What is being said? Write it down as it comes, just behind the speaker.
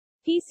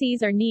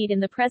PCs are need in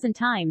the present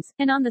times,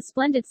 and on the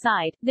splendid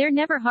side, they're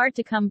never hard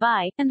to come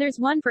by, and there's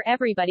one for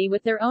everybody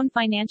with their own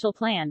financial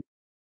plan.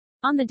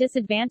 On the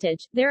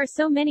disadvantage, there are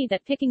so many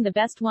that picking the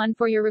best one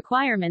for your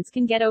requirements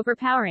can get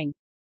overpowering.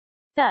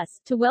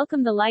 Thus, to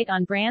welcome the light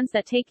on brands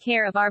that take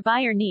care of our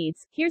buyer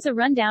needs, here's a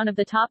rundown of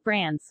the top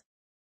brands.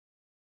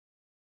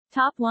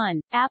 Top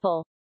 1.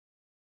 Apple.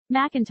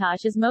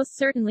 Macintosh is most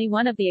certainly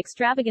one of the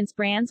extravagance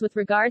brands with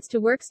regards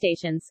to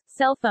workstations,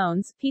 cell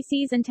phones,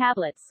 PCs and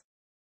tablets.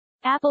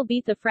 Apple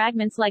beat the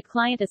fragments like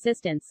client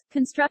assistants,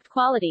 construct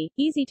quality,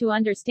 easy to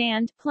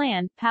understand,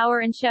 plan,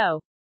 power and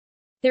show.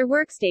 Their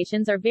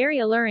workstations are very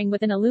alluring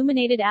with an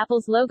illuminated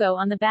Apple's logo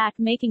on the back,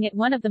 making it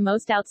one of the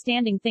most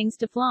outstanding things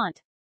to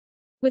flaunt.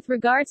 With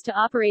regards to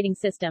operating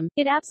system,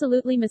 it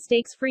absolutely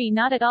mistakes-free,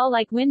 not at all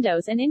like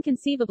Windows, and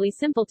inconceivably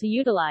simple to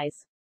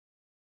utilize.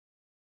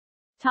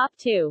 Top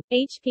 2.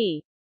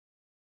 HP.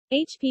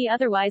 HP,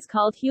 otherwise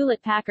called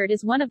Hewlett-Packard,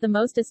 is one of the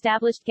most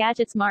established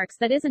gadgets marques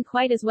that isn't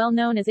quite as well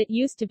known as it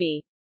used to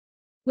be.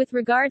 With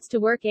regards to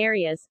work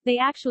areas, they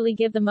actually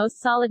give the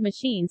most solid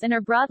machines and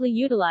are broadly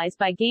utilized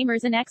by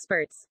gamers and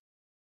experts.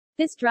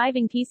 This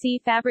driving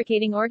PC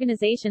fabricating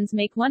organizations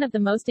make one of the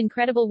most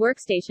incredible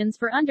workstations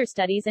for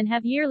understudies and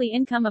have yearly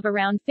income of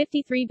around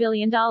 $53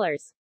 billion.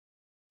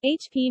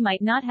 HP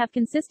might not have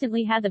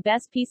consistently had the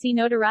best PC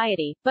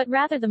notoriety, but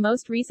rather the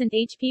most recent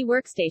HP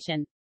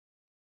workstation.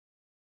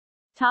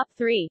 Top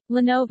 3.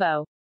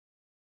 Lenovo.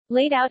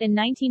 Laid out in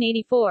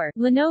 1984,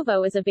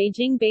 Lenovo is a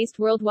Beijing-based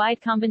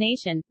worldwide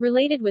combination,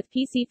 related with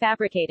PC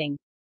fabricating.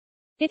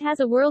 It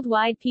has a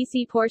worldwide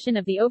PC portion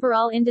of the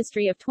overall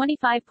industry of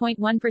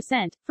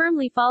 25.1%,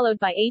 firmly followed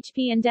by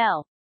HP and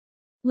Dell.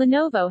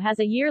 Lenovo has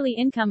a yearly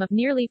income of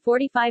nearly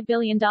 $45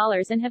 billion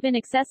and have in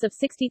excess of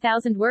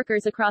 60,000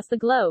 workers across the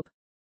globe.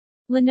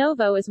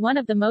 Lenovo is one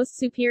of the most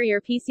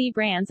superior PC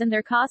brands, and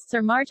their costs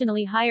are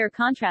marginally higher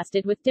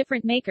contrasted with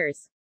different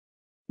makers.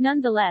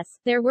 Nonetheless,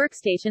 their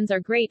workstations are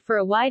great for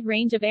a wide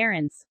range of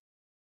errands.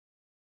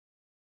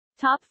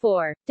 Top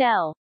 4.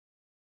 Dell.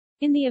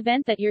 In the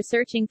event that you're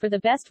searching for the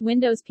best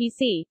Windows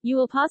PC, you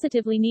will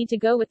positively need to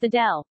go with the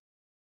Dell.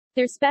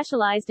 Their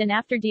specialized and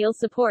after-deal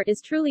support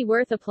is truly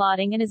worth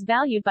applauding and is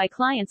valued by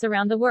clients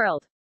around the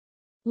world.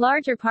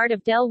 Larger part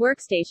of Dell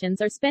workstations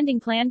are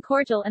spending plan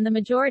cordial, and the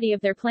majority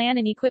of their plan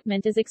and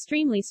equipment is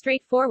extremely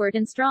straightforward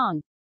and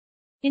strong.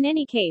 In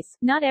any case,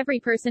 not every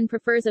person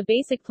prefers a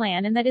basic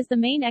plan, and that is the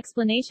main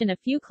explanation a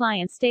few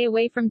clients stay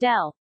away from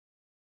Dell.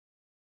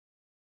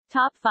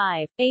 Top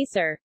 5.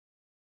 Acer.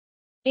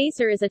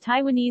 Acer is a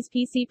Taiwanese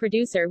PC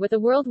producer with a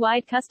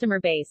worldwide customer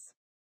base.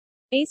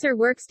 Acer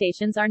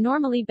workstations are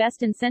normally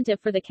best incentive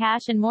for the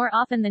cash, and more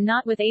often than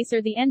not with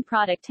Acer the end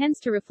product tends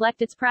to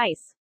reflect its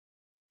price.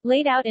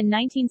 Laid out in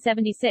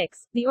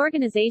 1976, the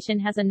organization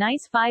has a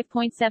nice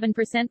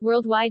 5.7%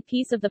 worldwide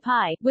piece of the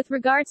pie, with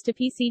regards to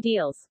PC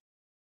deals.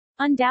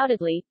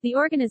 Undoubtedly, the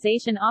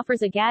organization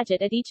offers a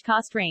gadget at each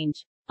cost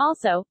range.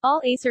 Also,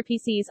 all Acer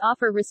PCs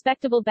offer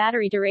respectable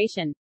battery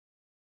duration.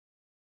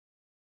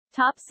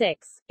 Top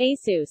 6.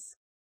 Asus.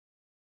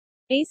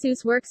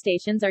 Asus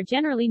workstations are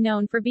generally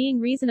known for being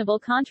reasonable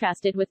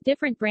contrasted with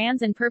different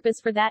brands, and purpose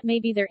for that may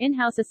be their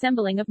in-house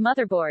assembling of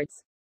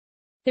motherboards.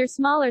 Their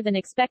smaller than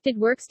expected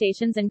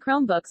workstations and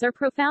Chromebooks are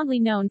profoundly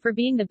known for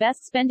being the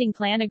best spending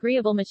plan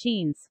agreeable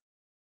machines.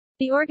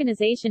 The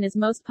organization is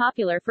most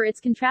popular for its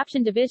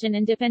contraption division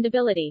and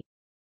dependability.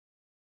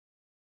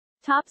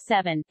 Top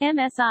 7.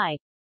 MSI.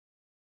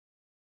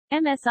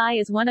 MSI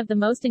is one of the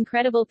most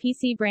incredible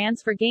PC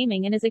brands for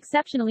gaming and is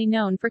exceptionally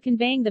known for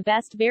conveying the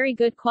best very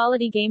good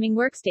quality gaming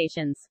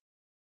workstations.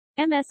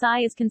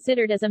 MSI is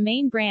considered as a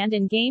main brand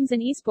in games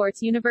and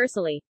esports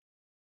universally.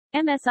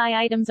 MSI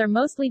items are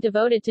mostly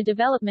devoted to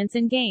developments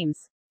in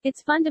games.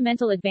 Its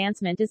fundamental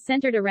advancement is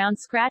centered around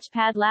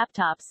scratch-pad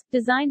laptops,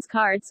 designs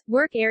cards,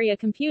 work area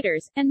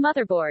computers, and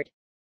motherboard.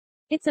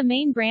 It's a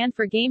main brand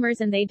for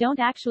gamers, and they don't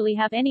actually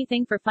have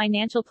anything for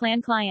financial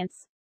plan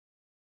clients.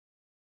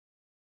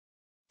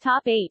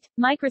 Top 8.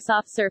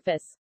 Microsoft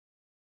Surface.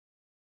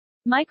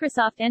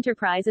 Microsoft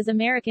Enterprise is an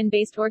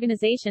American-based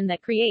organization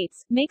that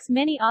creates, makes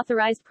many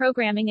authorized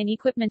programming and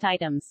equipment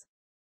items.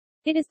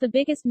 It is the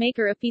biggest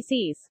maker of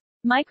PCs.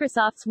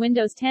 Microsoft's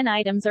Windows 10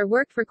 items are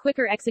worked for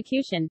quicker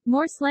execution,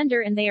 more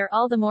slender, and they are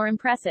all the more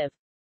impressive.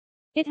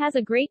 It has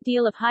a great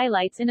deal of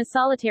highlights in a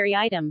solitary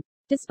item.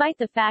 Despite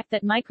the fact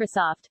that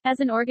Microsoft,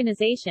 as an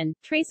organization,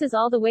 traces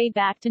all the way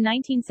back to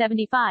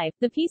 1975,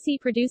 the PC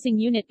producing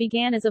unit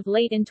began as of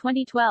late in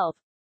 2012.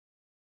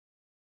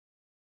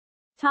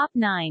 Top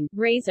 9.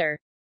 Razer.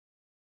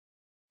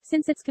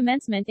 Since its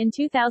commencement in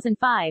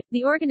 2005,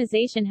 the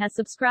organization has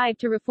subscribed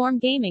to reform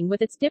gaming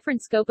with its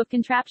different scope of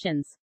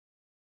contraptions.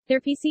 Their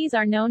PCs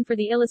are known for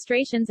the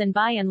illustrations and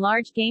by and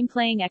large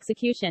game-playing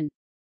execution.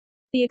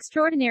 The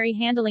extraordinary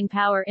handling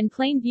power in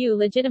plain view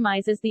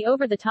legitimizes the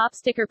over-the-top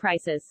sticker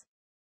prices.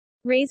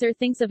 Razer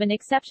thinks of an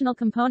exceptional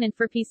component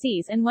for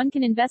PCs, and one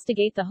can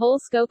investigate the whole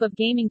scope of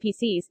gaming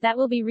PCs that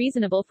will be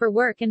reasonable for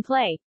work and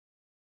play.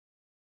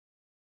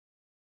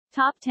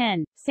 Top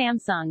 10.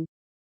 Samsung.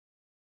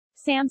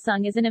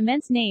 Samsung is an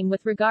immense name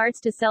with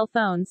regards to cell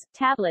phones,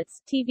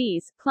 tablets,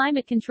 TVs,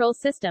 climate control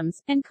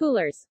systems, and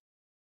coolers.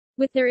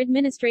 With their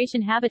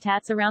administration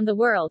habitats around the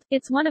world,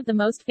 it's one of the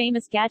most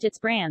famous gadgets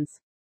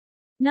brands.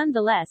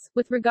 Nonetheless,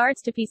 with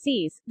regards to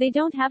PCs, they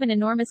don't have an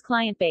enormous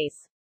client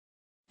base.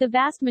 The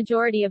vast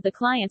majority of the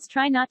clients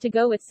try not to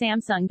go with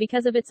Samsung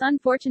because of its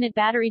unfortunate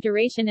battery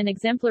duration and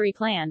exemplary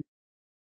plan.